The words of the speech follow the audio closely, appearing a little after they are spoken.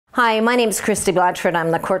Hi, my name is Christy Blatchford.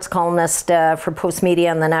 I'm the courts columnist for Post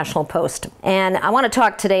Media and the National Post. And I want to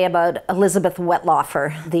talk today about Elizabeth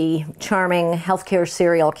Wettlaufer, the charming healthcare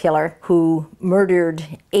serial killer who murdered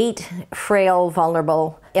 8 frail,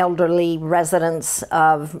 vulnerable, elderly residents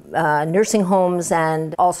of nursing homes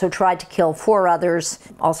and also tried to kill 4 others,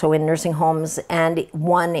 also in nursing homes, and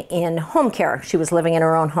 1 in home care. She was living in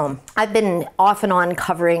her own home. I've been off and on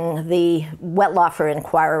covering the Wettlaufer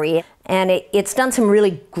inquiry, and it's done some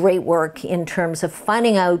really great work in terms of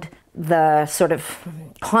finding out the sort of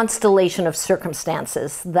constellation of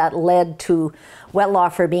circumstances that led to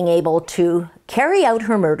Wettlaufer being able to carry out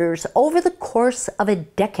her murders over the course of a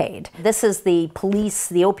decade. This is the police,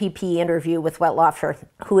 the OPP interview with Wettlaufer,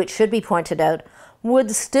 who, it should be pointed out,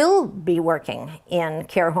 would still be working in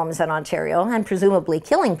care homes in Ontario and presumably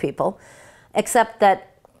killing people, except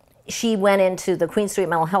that she went into the Queen Street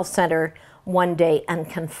Mental Health Centre one day and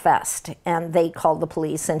confessed, and they called the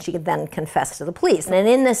police, and she then confessed to the police. And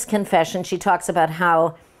in this confession, she talks about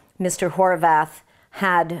how Mr. Horvath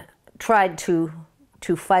had tried to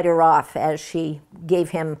fight her off as she gave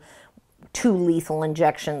him 2 lethal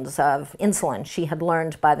injections of insulin. She had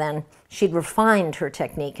learned by then, she'd refined her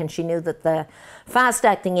technique, and she knew that the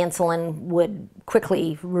fast-acting insulin would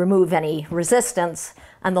quickly remove any resistance,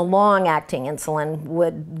 and the long-acting insulin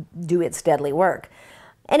would do its deadly work.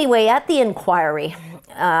 Anyway, at the inquiry,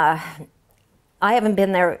 I haven't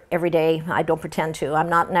been there every day. I don't pretend to. I'm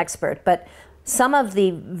not an expert. But some of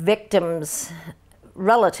the victims'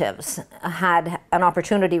 relatives had an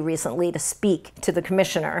opportunity recently to speak to the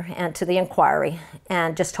commissioner and to the inquiry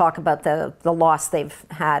and just talk about the loss they've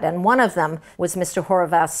had. And one of them was Mr.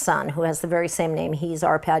 Horvath's son, who has the very same name. He's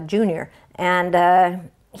Arpad Jr. And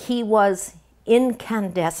he was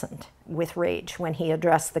incandescent with rage when he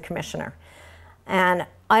addressed the commissioner. And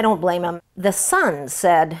I don't blame him. The son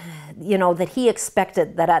said, that he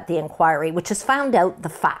expected that at the inquiry, which has found out the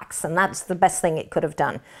facts, and that's the best thing it could have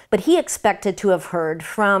done, but he expected to have heard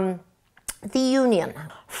from the union,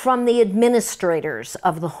 from the administrators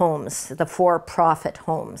of the homes, the for-profit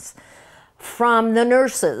homes, from the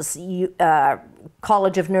nurses,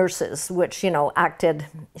 College of Nurses, which, acted,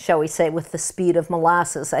 shall we say, with the speed of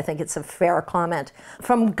molasses. I think it's a fair comment.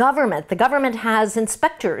 From government. The government has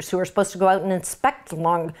inspectors who are supposed to go out and inspect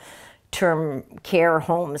long-term care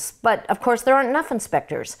homes. But, of course, there aren't enough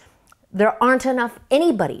inspectors. There aren't enough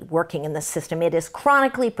anybody working in the system. It is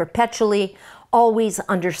chronically, perpetually, always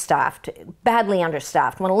understaffed, badly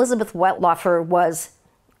understaffed. When Elizabeth Wettlaufer was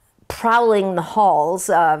prowling the halls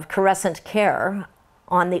of Crescent Care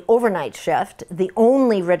on the overnight shift, the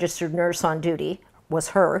only registered nurse on duty was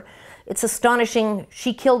her. It's astonishing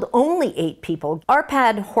she killed only 8 people.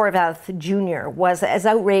 Arpad Horvath Jr. was as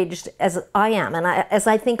outraged as I am, and as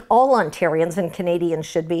I think all Ontarians and Canadians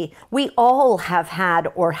should be. We all have had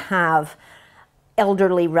or have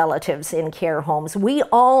elderly relatives in care homes. We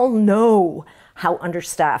all know how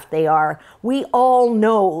understaffed they are. We all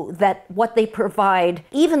know that what they provide,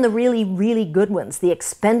 even the really, really good ones, the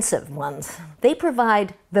expensive ones, they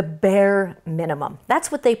provide the bare minimum.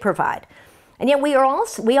 That's what they provide. And yet we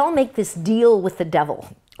all make this deal with the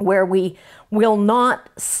devil where we will not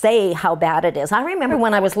say how bad it is. I remember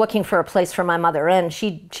when I was looking for a place for my mother, and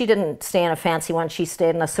she didn't stay in a fancy one, she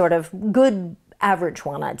stayed in a sort of good average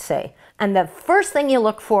one, I'd say. And the first thing you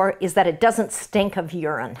look for is that it doesn't stink of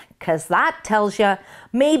urine, because that tells you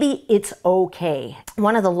maybe it's okay.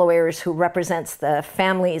 One of the lawyers who represents the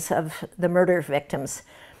families of the murder victims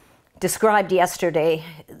described yesterday,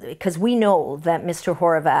 because we know that Mr.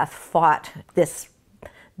 Horvath fought this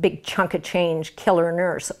big chunk of change killer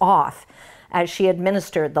nurse off as she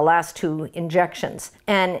administered the last 2 injections.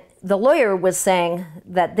 And the lawyer was saying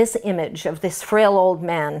that this image of this frail old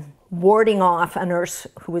man warding off a nurse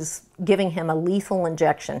who was giving him a lethal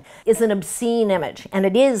injection is an obscene image. And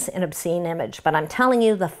it is an obscene image, but I'm telling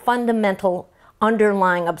you the fundamental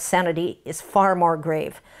underlying obscenity is far more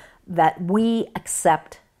grave. That we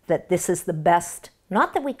accept that this is the best,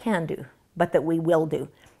 not that we can do, but that we will do.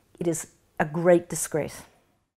 It is a great disgrace.